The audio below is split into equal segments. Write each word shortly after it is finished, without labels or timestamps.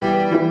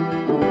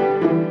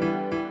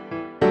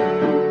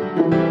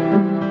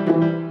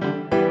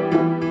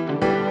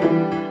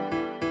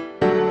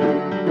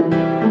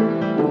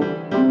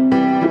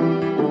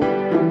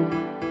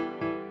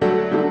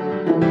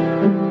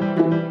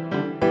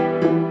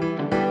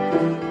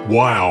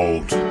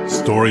Wild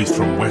Stories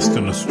from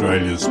Western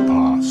Australia's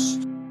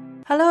Past.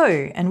 Hello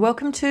and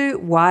welcome to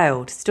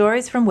Wild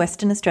Stories from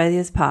Western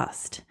Australia's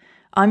Past.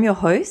 I'm your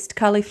host,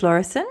 Carly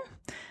Florison.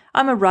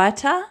 I'm a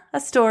writer, a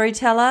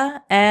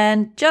storyteller,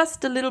 and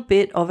just a little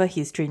bit of a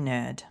history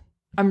nerd.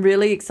 I'm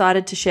really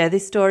excited to share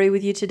this story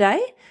with you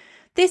today.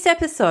 This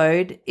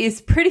episode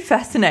is pretty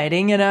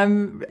fascinating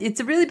and it's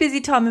a really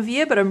busy time of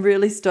year, but I'm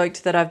really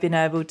stoked that I've been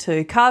able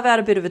to carve out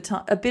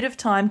a bit of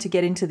time to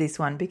get into this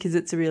one because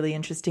it's a really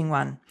interesting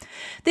one.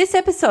 This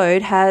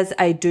episode has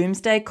a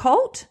doomsday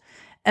cult,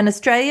 an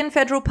Australian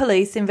Federal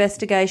Police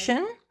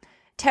investigation,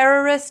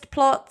 terrorist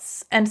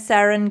plots, and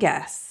sarin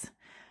gas.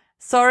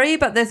 Sorry,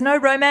 but there's no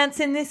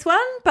romance in this one,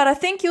 but I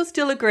think you'll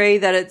still agree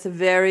that it's a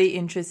very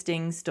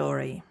interesting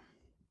story.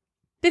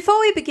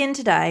 Before we begin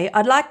today,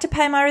 I'd like to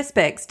pay my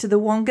respects to the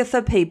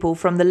Wongatha people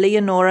from the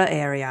Leonora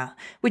area,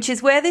 which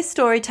is where this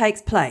story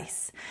takes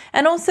place,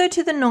 and also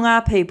to the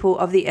Noongar people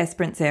of the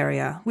Esperance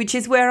area, which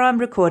is where I'm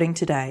recording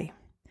today.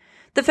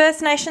 The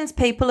First Nations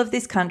people of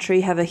this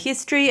country have a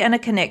history and a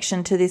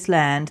connection to this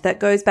land that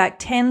goes back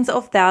tens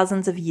of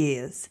thousands of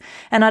years,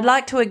 and I'd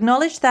like to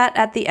acknowledge that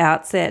at the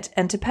outset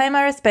and to pay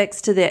my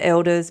respects to their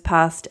elders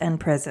past and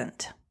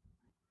present.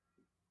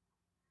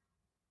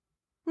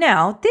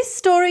 Now, this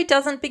story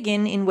doesn't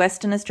begin in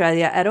Western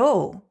Australia at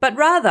all, but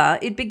rather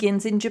it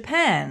begins in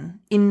Japan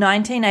in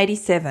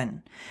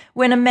 1987,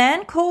 when a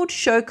man called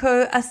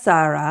Shoko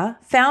Asahara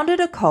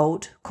founded a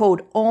cult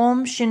called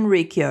Aum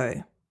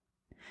Shinrikyo.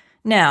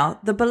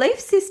 Now, the belief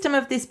system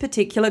of this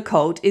particular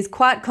cult is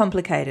quite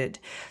complicated,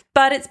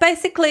 but it's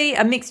basically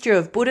a mixture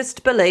of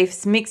Buddhist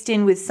beliefs mixed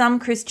in with some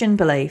Christian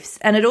beliefs,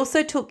 and it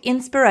also took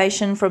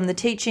inspiration from the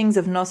teachings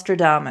of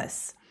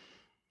Nostradamus.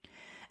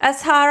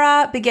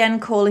 Asahara began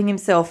calling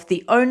himself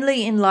the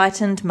only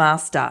enlightened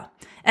master,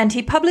 and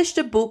he published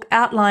a book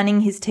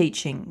outlining his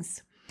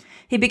teachings.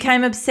 He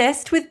became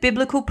obsessed with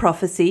biblical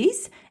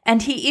prophecies,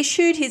 and he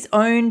issued his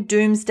own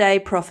doomsday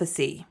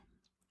prophecy.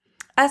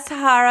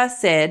 Asahara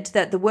said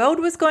that the world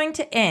was going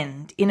to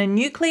end in a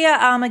nuclear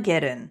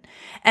Armageddon,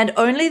 and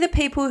only the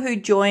people who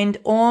joined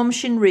Aum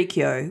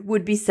Shinrikyo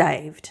would be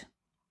saved.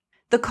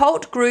 The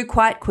cult grew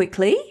quite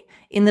quickly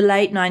in the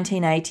late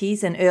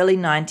 1980s and early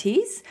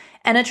 90s,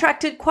 and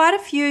attracted quite a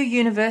few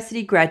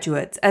university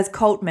graduates as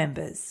cult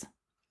members.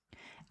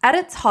 At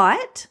its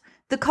height,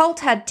 the cult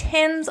had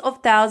tens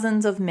of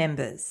thousands of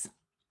members.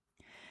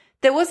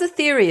 There was a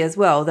theory as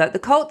well that the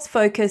cult's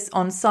focus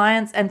on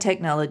science and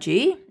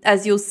technology,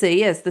 as you'll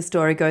see as the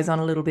story goes on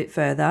a little bit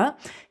further,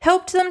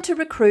 helped them to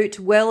recruit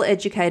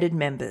well-educated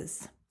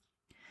members.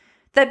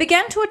 They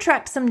began to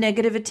attract some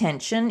negative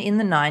attention in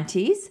the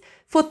 90s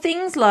for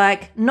things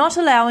like not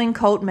allowing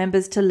cult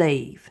members to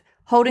leave,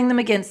 holding them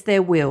against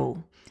their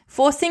will,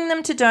 forcing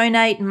them to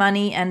donate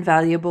money and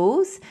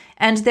valuables,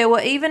 and there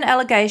were even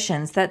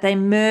allegations that they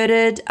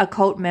murdered a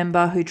cult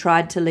member who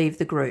tried to leave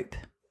the group.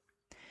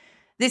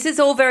 This is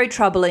all very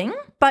troubling,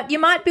 but you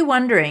might be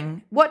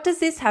wondering, what does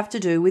this have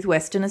to do with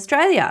Western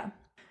Australia?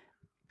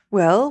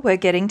 Well, we're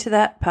getting to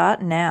that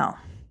part now.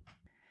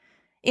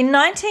 In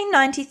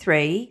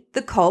 1993,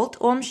 the cult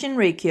Aum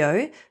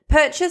Shinrikyo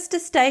purchased a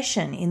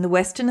station in the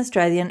Western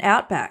Australian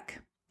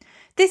outback.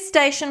 This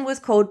station was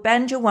called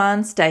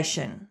Banjawan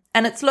Station,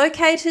 and it's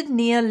located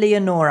near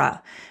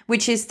Leonora,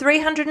 which is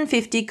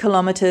 350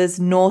 kilometres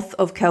north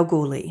of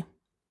Kalgoorlie.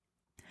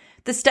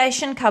 The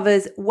station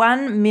covers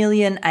 1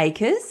 million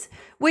acres,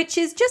 which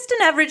is just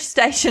an average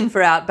station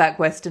for outback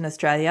Western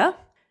Australia.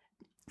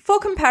 For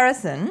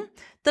comparison,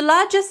 the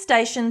largest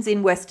stations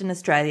in Western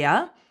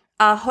Australia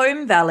are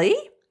Home Valley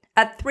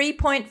at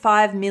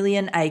 3.5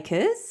 million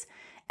acres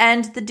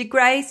and the De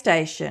Grey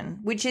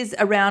Station, which is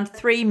around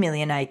 3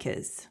 million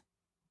acres.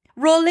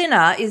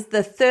 Rawlinna is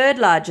the third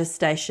largest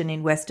station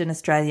in Western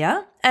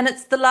Australia, and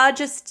it's the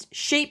largest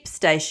sheep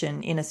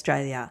station in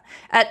Australia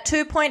at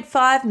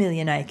 2.5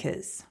 million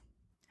acres.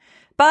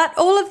 But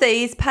all of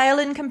these pale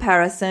in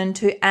comparison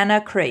to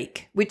Anna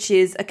Creek, which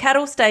is a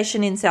cattle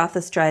station in South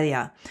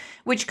Australia,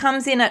 which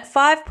comes in at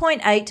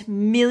 5.8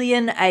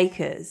 million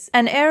acres,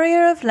 an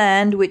area of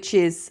land which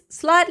is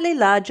slightly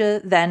larger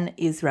than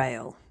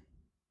Israel.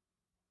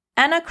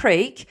 Anna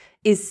Creek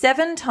is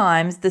 7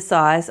 times the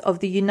size of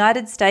the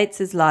United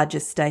States'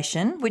 largest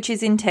station, which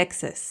is in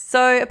Texas.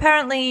 So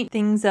apparently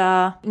things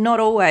are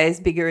not always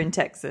bigger in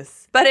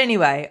Texas. But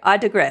anyway, I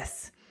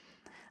digress.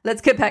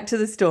 Let's get back to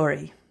the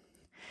story.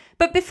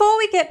 But before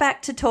we get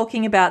back to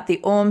talking about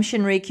the Aum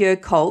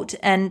Shinrikyo cult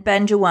and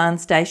Banjawan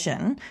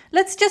Station,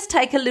 let's just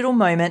take a little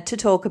moment to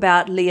talk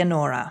about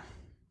Leonora.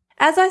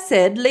 As I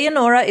said,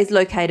 Leonora is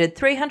located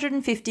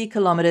 350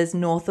 kilometres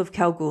north of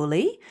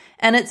Kalgoorlie,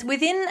 and it's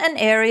within an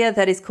area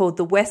that is called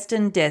the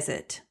Western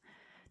Desert.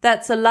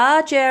 That's a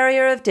large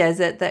area of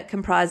desert that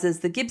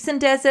comprises the Gibson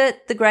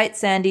Desert, the Great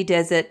Sandy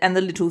Desert, and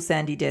the Little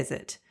Sandy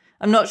Desert.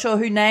 I'm not sure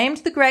who named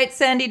the Great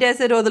Sandy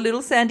Desert or the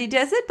Little Sandy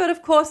Desert, but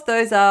of course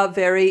those are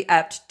very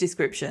apt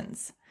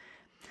descriptions.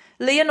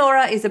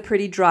 Leonora is a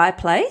pretty dry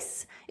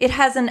place. It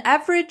has an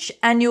average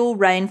annual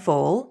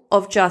rainfall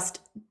of just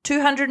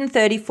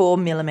 234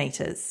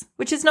 millimetres,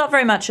 which is not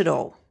very much at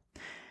all.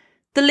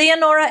 The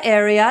Leonora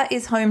area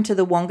is home to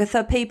the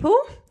Wongatha people,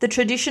 the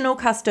traditional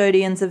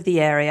custodians of the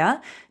area,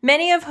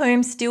 many of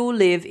whom still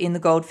live in the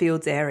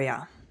Goldfields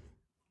area.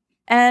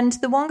 And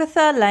the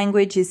Wongatha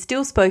language is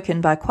still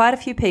spoken by quite a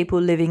few people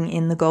living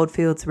in the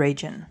Goldfields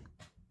region.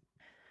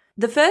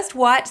 The first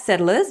white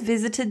settlers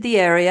visited the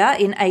area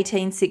in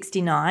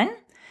 1869.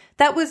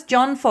 That was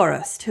John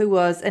Forrest, who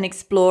was an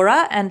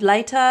explorer and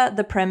later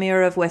the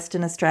Premier of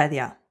Western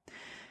Australia.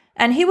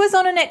 And he was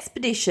on an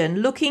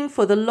expedition looking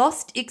for the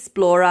lost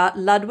explorer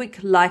Ludwig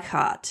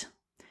Leichhardt.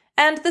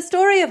 And the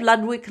story of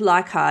Ludwig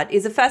Leichhardt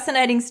is a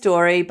fascinating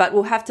story, but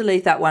we'll have to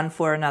leave that one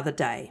for another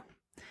day.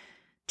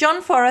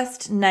 John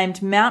Forrest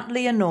named Mount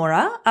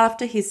Leonora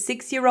after his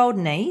 6-year-old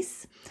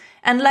niece,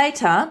 and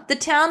later the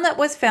town that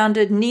was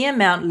founded near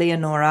Mount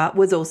Leonora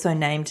was also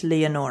named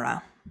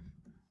Leonora.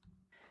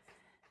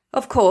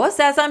 Of course,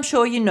 as I'm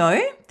sure you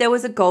know, there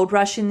was a gold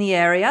rush in the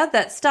area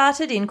that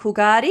started in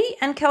Coolgardie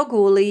and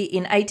Kalgoorlie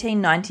in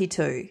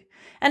 1892.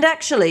 And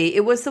actually,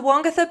 it was the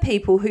Wongatha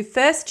people who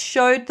first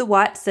showed the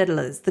white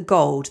settlers the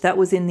gold that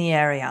was in the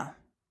area.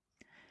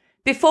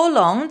 Before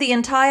long, the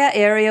entire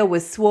area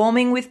was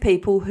swarming with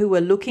people who were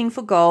looking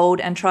for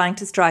gold and trying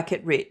to strike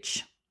it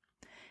rich.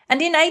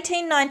 And in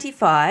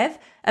 1895,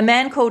 a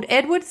man called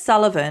Edward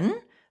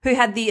Sullivan, who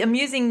had the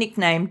amusing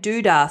nickname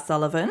Doodah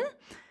Sullivan,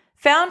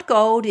 found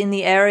gold in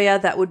the area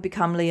that would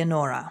become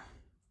Leonora.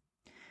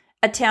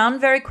 A town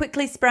very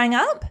quickly sprang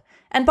up,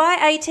 and by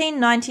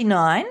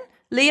 1899,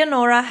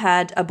 Leonora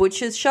had a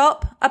butcher's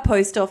shop, a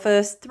post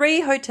office,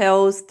 3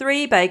 hotels,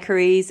 3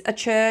 bakeries, a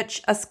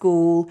church, a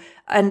school,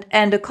 and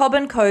a Cobb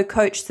 & Co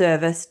coach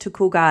service to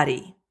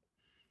Coolgardie.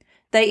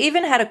 They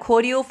even had a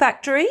cordial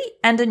factory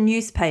and a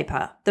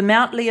newspaper, the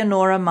Mount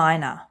Leonora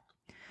Miner.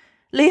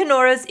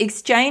 Leonora's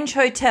Exchange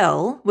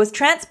Hotel was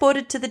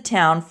transported to the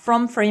town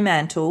from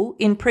Fremantle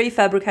in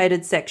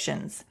prefabricated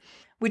sections,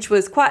 which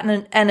was quite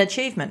an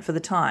achievement for the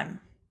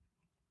time.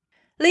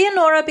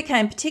 Leonora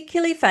became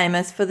particularly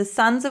famous for the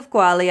Sons of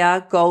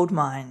Gwalia gold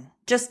mine,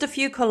 just a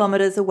few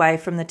kilometres away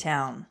from the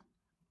town.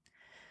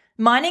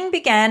 Mining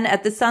began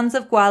at the Sons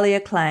of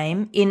Gwalia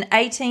claim in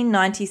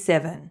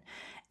 1897,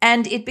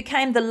 and it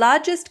became the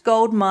largest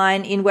gold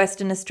mine in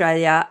Western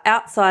Australia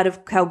outside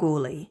of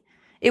Kalgoorlie.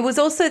 It was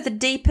also the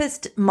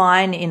deepest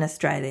mine in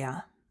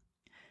Australia.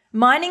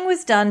 Mining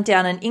was done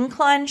down an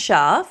incline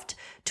shaft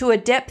to a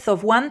depth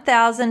of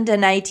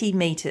 1,080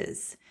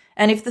 metres.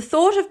 And if the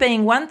thought of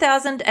being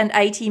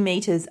 1,080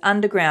 metres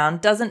underground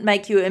doesn't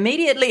make you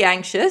immediately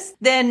anxious,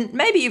 then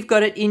maybe you've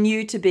got it in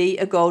you to be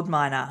a gold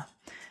miner.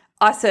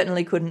 I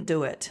certainly couldn't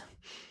do it.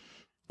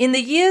 In the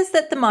years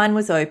that the mine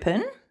was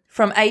open,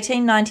 from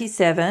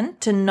 1897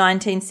 to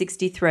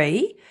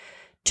 1963,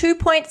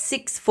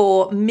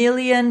 2.64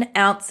 million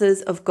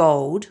ounces of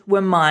gold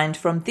were mined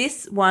from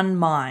this one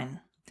mine.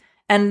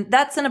 And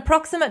that's an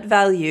approximate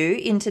value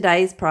in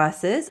today's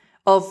prices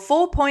of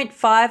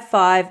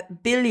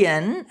 4.55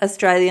 billion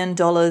Australian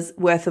dollars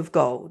worth of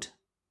gold.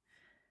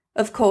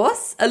 Of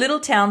course, a little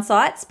town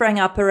site sprang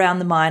up around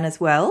the mine as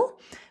well,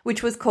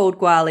 which was called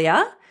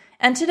Gwalia.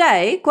 And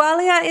today,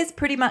 Gwalia is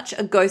pretty much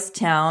a ghost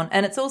town,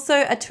 and it's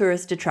also a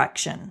tourist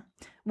attraction.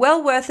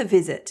 Well worth a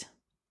visit.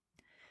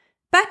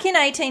 Back in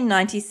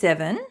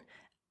 1897,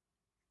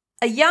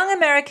 a young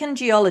American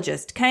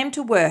geologist came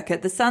to work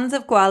at the Sons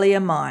of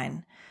Gwalia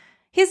mine.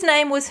 His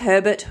name was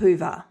Herbert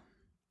Hoover.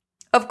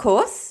 Of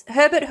course,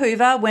 Herbert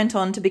Hoover went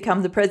on to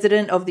become the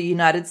President of the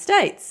United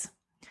States.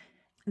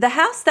 The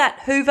house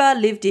that Hoover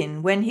lived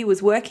in when he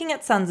was working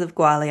at Sons of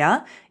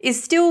Gwalia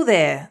is still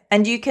there,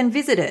 and you can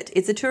visit it.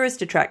 It's a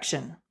tourist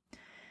attraction.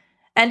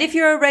 And if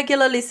you're a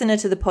regular listener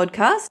to the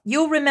podcast,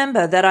 you'll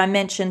remember that I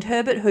mentioned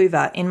Herbert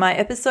Hoover in my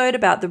episode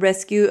about the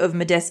rescue of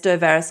Modesto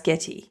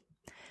Varaschetti.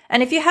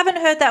 And if you haven't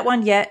heard that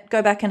one yet,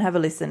 go back and have a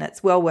listen.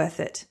 It's well worth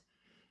it.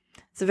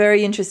 It's a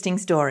very interesting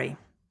story.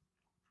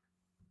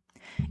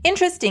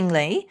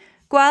 Interestingly,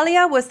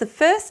 Gwalia was the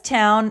first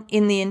town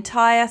in the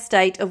entire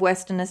state of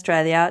Western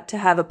Australia to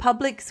have a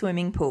public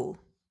swimming pool.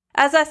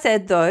 As I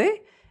said though,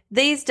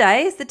 these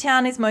days the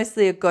town is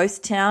mostly a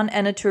ghost town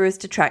and a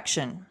tourist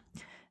attraction.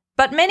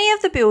 But many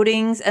of the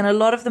buildings and a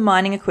lot of the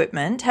mining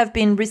equipment have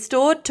been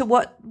restored to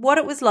what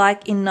it was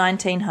like in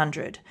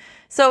 1900.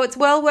 So it's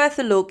well worth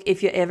a look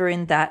if you're ever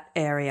in that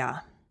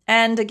area.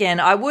 And again,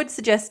 I would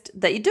suggest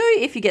that you do,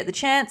 if you get the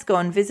chance, go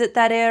and visit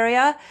that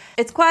area.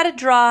 It's quite a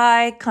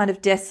dry, kind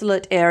of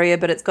desolate area,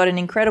 but it's got an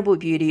incredible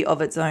beauty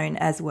of its own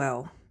as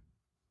well.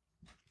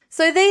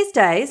 So these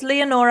days,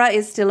 Leonora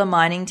is still a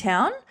mining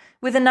town,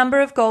 with a number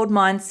of gold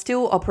mines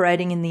still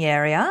operating in the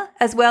area,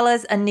 as well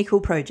as a nickel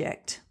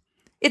project.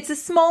 It's a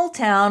small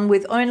town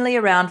with only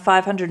around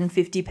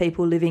 550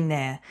 people living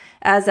there,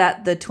 as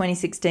at the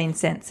 2016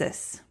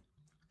 census.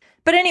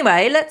 But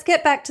anyway, let's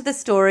get back to the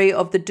story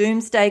of the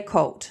Doomsday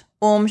Cult,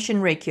 Orm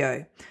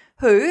Shinrikyo,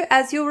 who,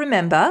 as you'll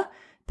remember,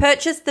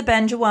 purchased the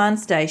Banjawan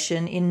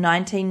station in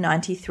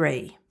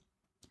 1993.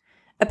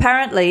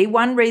 Apparently,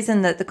 one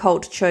reason that the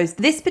cult chose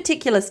this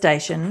particular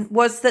station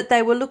was that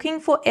they were looking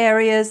for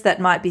areas that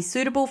might be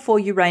suitable for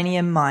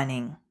uranium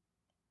mining.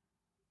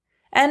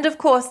 And of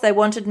course, they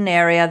wanted an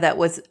area that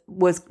was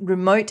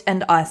remote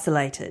and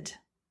isolated.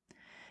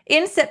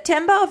 In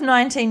September of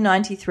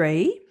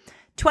 1993,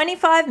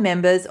 25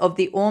 members of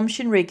the Aum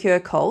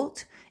Shinrikyo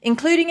cult,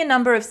 including a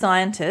number of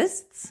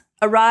scientists,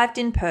 arrived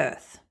in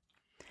Perth.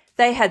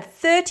 They had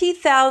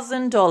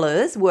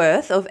 $30,000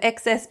 worth of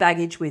excess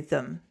baggage with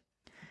them.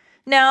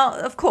 Now,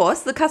 of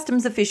course, the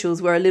customs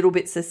officials were a little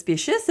bit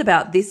suspicious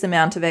about this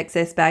amount of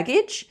excess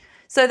baggage,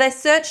 so they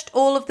searched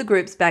all of the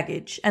group's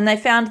baggage and they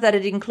found that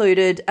it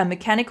included a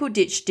mechanical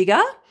ditch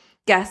digger,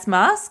 gas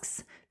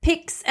masks,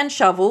 picks and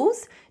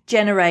shovels,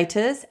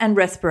 generators and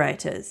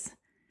respirators.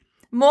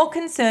 More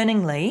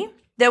concerningly,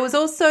 there was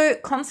also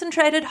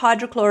concentrated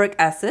hydrochloric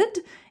acid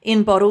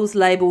in bottles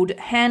labelled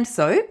hand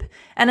soap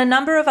and a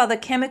number of other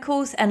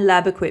chemicals and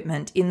lab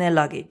equipment in their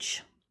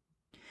luggage.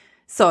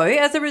 So,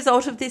 as a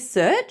result of this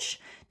search,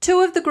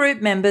 2 of the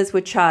group members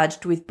were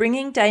charged with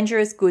bringing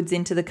dangerous goods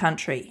into the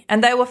country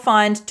and they were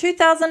fined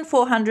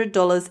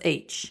 $2,400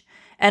 each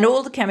and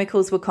all the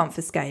chemicals were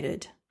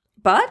confiscated.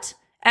 But,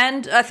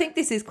 and I think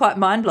this is quite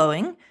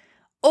mind-blowing,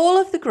 all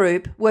of the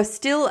group were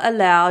still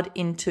allowed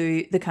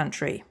into the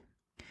country.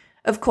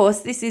 Of course,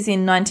 this is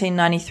in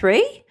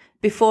 1993,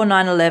 before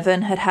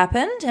 9/11 had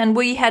happened, and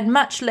we had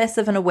much less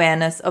of an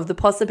awareness of the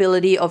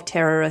possibility of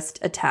terrorist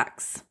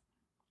attacks.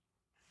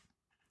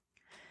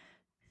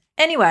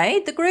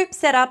 Anyway, the group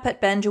set up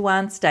at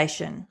Banjawan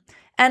Station,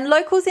 and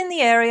locals in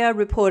the area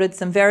reported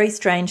some very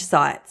strange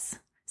sights,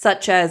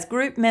 such as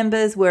group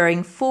members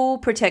wearing full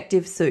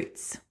protective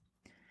suits.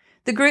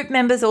 The group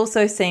members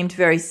also seemed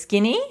very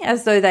skinny,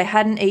 as though they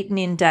hadn't eaten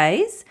in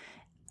days,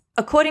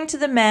 according to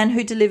the man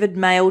who delivered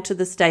mail to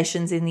the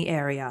stations in the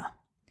area.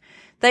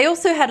 They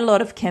also had a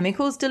lot of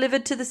chemicals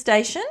delivered to the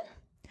station.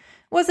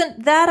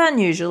 Wasn't that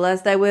unusual,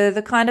 as they were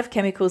the kind of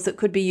chemicals that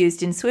could be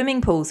used in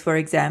swimming pools, for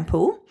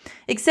example,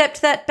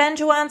 except that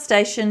Banjawan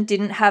Station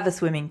didn't have a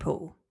swimming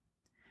pool.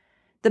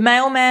 The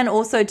mailman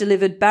also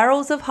delivered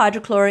barrels of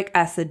hydrochloric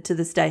acid to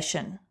the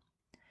station.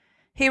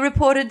 He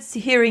reported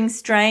hearing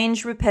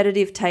strange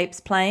repetitive tapes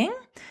playing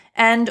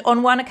and,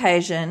 on one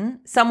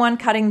occasion, someone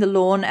cutting the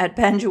lawn at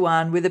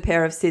Banjawan with a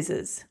pair of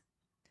scissors.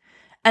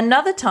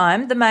 Another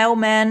time, the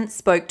mailman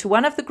spoke to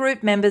one of the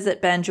group members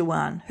at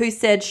Banjawan who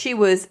said she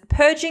was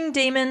purging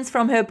demons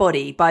from her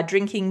body by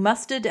drinking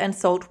mustard and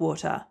salt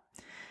water.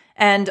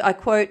 And I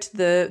quote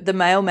the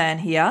mailman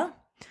here,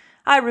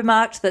 "I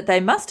remarked that they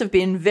must have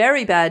been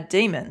very bad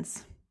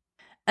demons."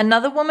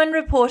 Another woman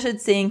reported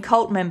seeing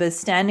cult members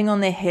standing on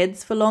their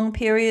heads for long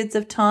periods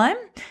of time,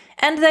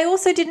 and they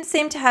also didn't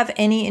seem to have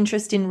any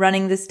interest in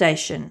running the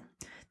station.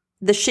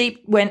 The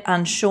sheep went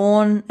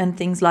unshorn and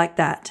things like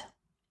that.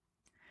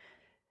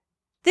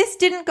 This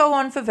didn't go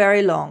on for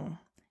very long.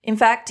 In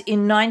fact,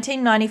 in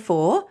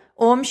 1994,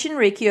 Aum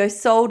Shinrikyo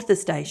sold the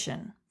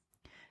station.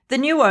 The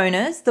new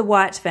owners, the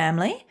White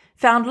family,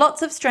 found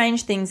lots of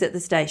strange things at the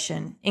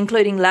station,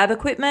 including lab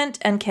equipment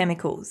and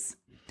chemicals.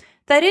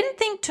 They didn't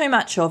think too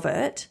much of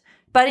it,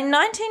 but in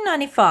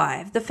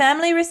 1995, the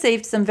family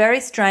received some very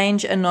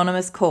strange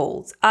anonymous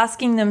calls,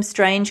 asking them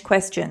strange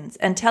questions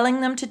and telling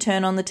them to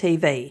turn on the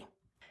TV.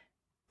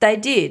 They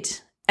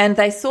did, and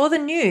they saw the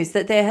news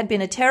that there had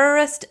been a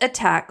terrorist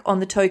attack on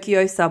the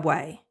Tokyo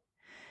subway.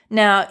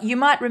 Now, you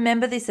might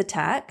remember this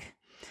attack.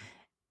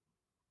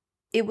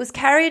 It was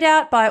carried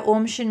out by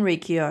Aum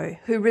Shinrikyo,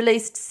 who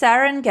released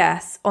sarin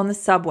gas on the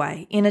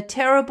subway in a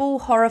terrible,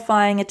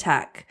 horrifying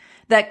attack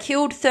that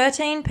killed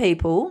 13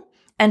 people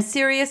and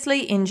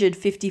seriously injured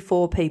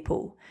 54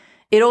 people.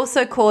 It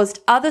also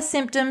caused other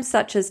symptoms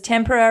such as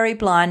temporary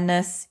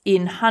blindness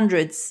in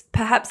hundreds,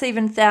 perhaps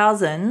even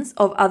thousands,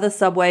 of other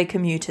subway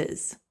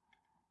commuters.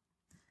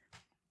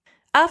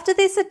 After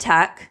this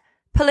attack,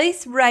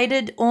 police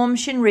raided Aum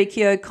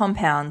Shinrikyo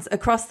compounds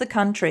across the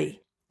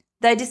country.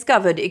 They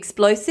discovered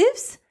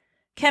explosives,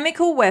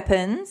 chemical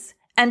weapons,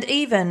 and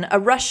even a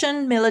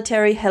Russian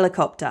military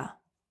helicopter.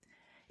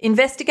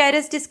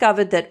 Investigators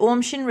discovered that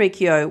Aum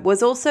Shinrikyo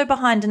was also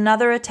behind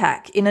another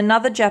attack in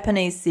another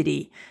Japanese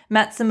city,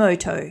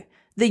 Matsumoto,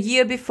 the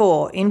year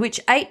before, in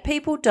which 8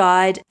 people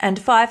died and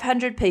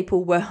 500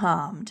 people were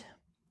harmed.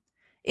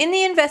 In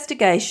the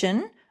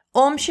investigation,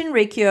 Aum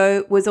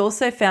Shinrikyo was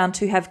also found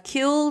to have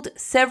killed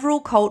several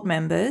cult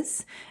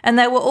members, and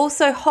they were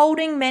also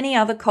holding many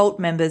other cult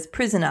members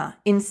prisoner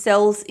in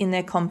cells in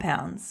their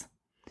compounds.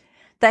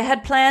 They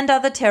had planned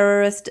other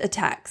terrorist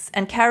attacks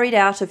and carried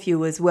out a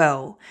few as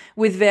well,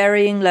 with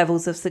varying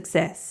levels of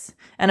success.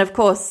 And of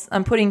course,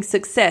 I'm putting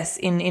success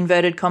in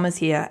inverted commas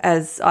here,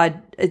 as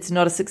it's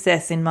not a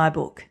success in my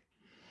book.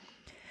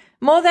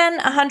 More than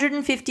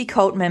 150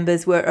 cult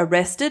members were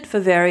arrested for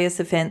various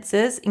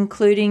offences,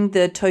 including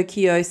the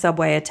Tokyo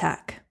subway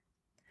attack.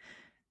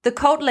 The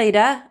cult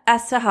leader,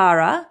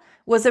 Asahara,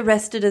 was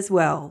arrested as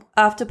well,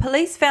 after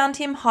police found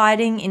him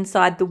hiding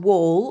inside the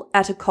wall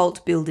at a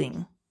cult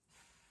building.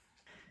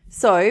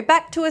 So,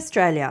 back to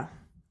Australia.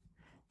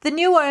 The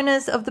new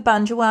owners of the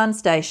Banjawan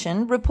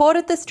station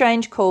reported the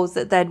strange calls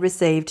that they'd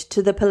received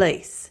to the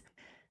police.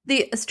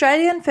 The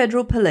Australian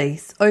Federal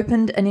Police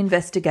opened an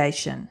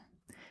investigation.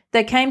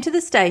 They came to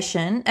the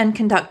station and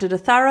conducted a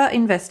thorough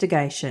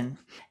investigation,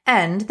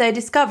 and they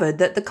discovered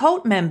that the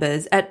cult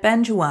members at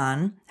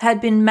Banjuan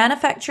had been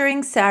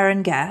manufacturing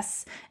sarin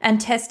gas and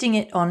testing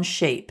it on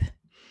sheep.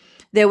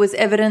 There was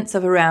evidence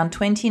of around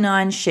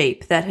 29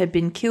 sheep that had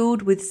been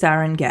killed with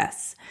sarin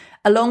gas,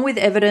 along with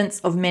evidence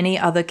of many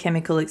other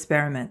chemical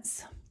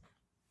experiments.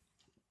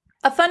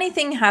 A funny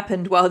thing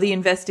happened while the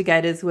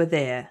investigators were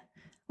there.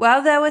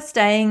 While they were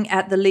staying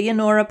at the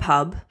Leonora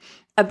pub,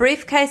 a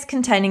briefcase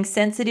containing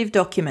sensitive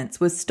documents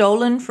was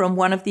stolen from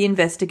one of the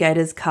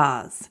investigators'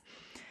 cars.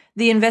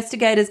 The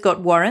investigators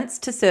got warrants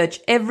to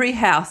search every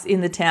house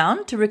in the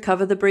town to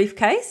recover the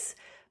briefcase,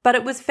 but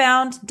it was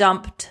found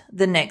dumped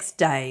the next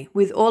day,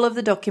 with all of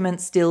the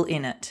documents still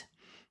in it.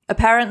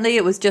 Apparently,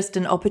 it was just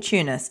an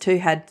opportunist who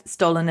had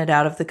stolen it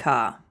out of the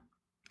car.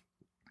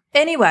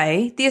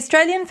 Anyway, the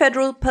Australian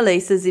Federal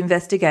Police's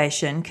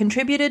investigation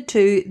contributed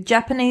to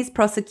Japanese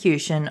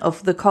prosecution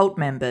of the cult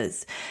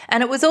members,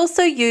 and it was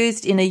also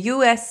used in a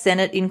US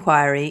Senate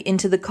inquiry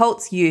into the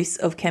cult's use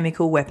of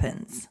chemical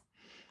weapons.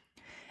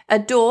 A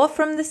door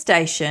from the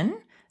station,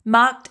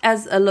 marked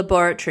as a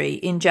laboratory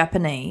in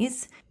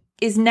Japanese,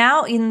 is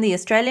now in the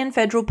Australian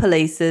Federal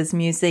Police's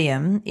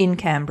museum in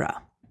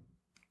Canberra.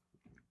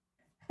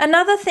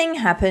 Another thing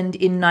happened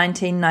in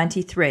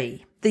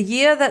 1993, the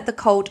year that the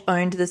cult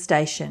owned the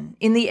station,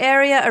 in the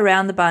area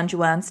around the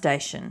Banjuan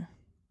station.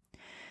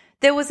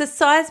 There was a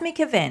seismic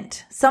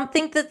event,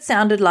 something that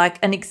sounded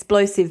like an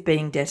explosive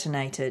being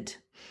detonated,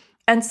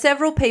 and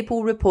several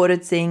people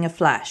reported seeing a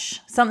flash,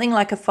 something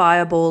like a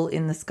fireball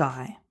in the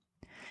sky.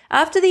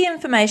 After the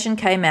information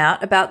came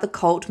out about the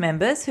cult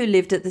members who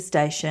lived at the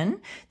station,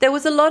 there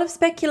was a lot of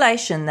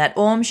speculation that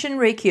Aum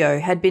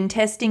Shinrikyo had been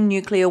testing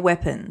nuclear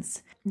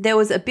weapons. There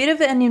was a bit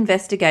of an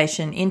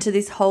investigation into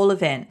this whole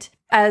event,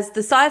 as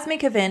the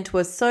seismic event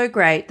was so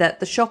great that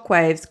the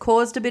shockwaves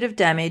caused a bit of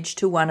damage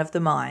to one of the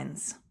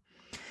mines.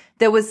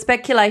 There was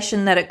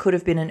speculation that it could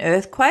have been an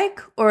earthquake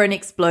or an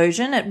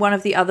explosion at one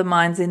of the other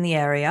mines in the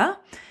area,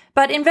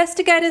 but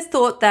investigators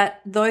thought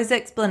that those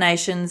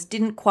explanations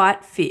didn't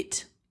quite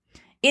fit.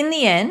 In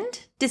the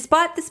end,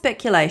 despite the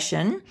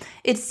speculation,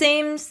 it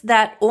seems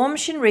that Aum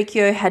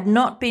Shinrikyo had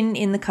not been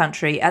in the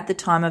country at the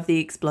time of the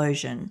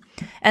explosion,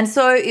 and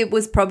so it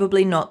was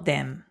probably not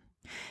them.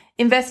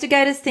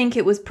 Investigators think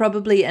it was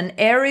probably an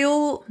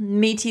aerial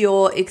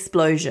meteor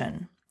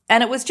explosion,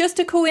 and it was just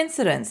a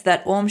coincidence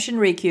that Aum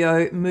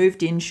Shinrikyo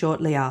moved in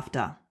shortly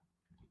after.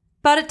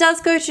 But it does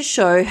go to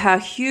show how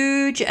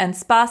huge and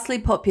sparsely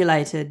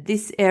populated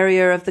this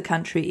area of the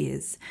country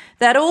is,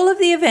 that all of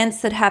the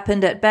events that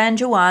happened at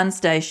Banjuan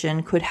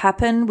Station could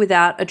happen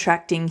without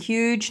attracting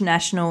huge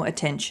national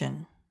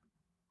attention.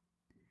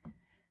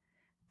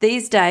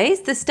 These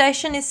days, the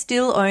station is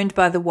still owned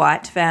by the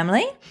White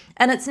family,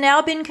 and it's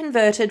now been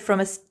converted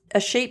from a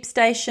sheep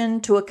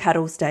station to a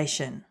cattle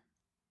station.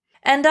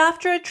 And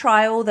after a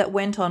trial that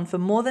went on for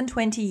more than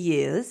 20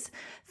 years,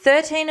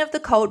 13 of the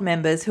cult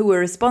members who were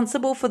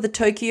responsible for the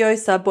Tokyo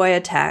subway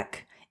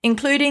attack,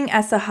 including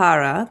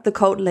Asahara, the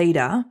cult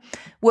leader,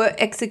 were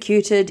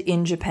executed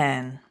in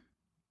Japan.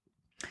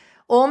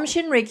 Aum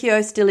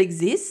Shinrikyo still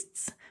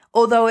exists,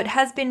 although it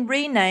has been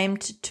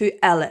renamed to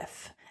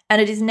Aleph,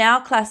 and it is now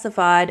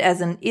classified as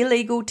an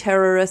illegal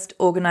terrorist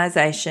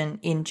organisation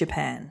in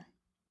Japan.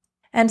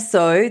 And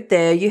so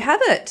there you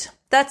have it.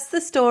 That's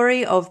the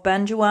story of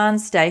Banjuan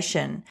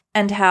Station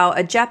and how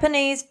a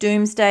Japanese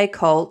doomsday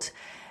cult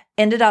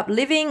ended up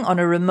living on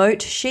a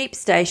remote sheep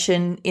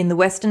station in the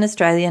Western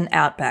Australian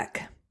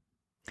outback.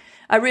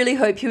 I really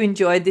hope you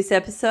enjoyed this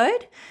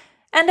episode.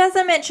 And as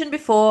I mentioned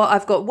before,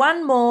 I've got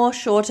one more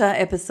shorter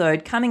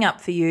episode coming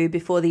up for you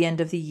before the end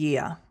of the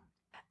year.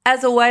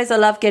 As always, I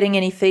love getting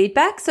any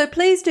feedback, so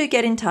please do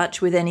get in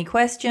touch with any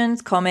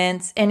questions,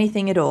 comments,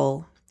 anything at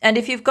all. And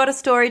if you've got a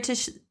story to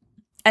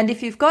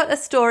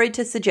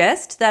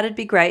suggest, that'd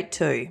be great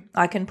too.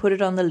 I can put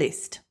it on the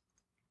list.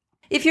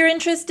 If you're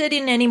interested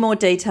in any more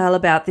detail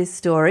about this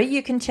story,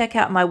 you can check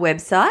out my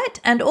website.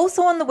 And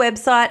also on the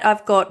website,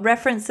 I've got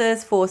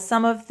references for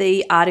some of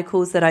the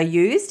articles that I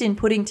used in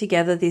putting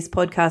together this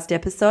podcast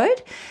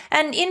episode.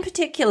 And in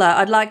particular,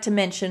 I'd like to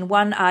mention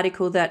one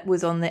article that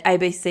was on the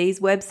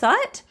ABC's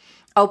website.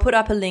 I'll put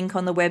up a link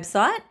on the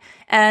website,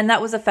 and that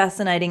was a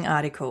fascinating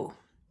article.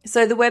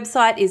 So the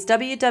website is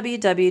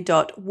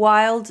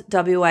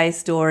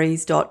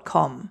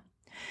www.wildwastories.com.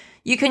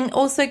 You can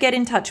also get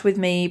in touch with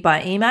me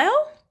by email.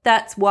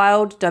 That's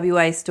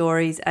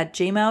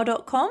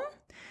wildwastories@gmail.com.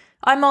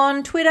 I'm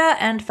on Twitter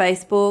and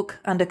Facebook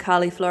under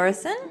Carly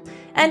Florison,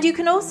 and you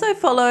can also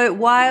follow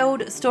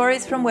Wild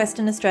Stories from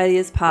Western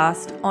Australia's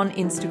Past on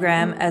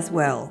Instagram as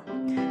well.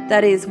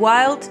 That is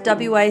Wild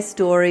WA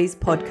Stories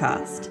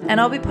Podcast,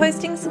 and I'll be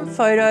posting some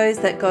photos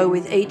that go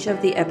with each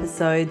of the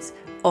episodes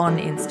on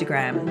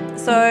Instagram.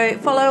 So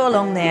follow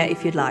along there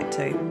if you'd like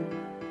to.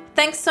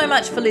 Thanks so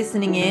much for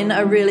listening in. I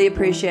really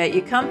appreciate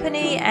your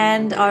company,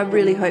 and I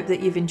really hope that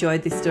you've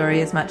enjoyed this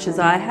story as much as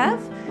I have.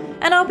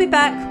 And I'll be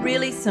back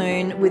really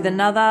soon with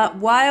another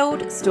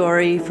wild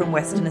story from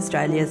Western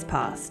Australia's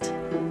past.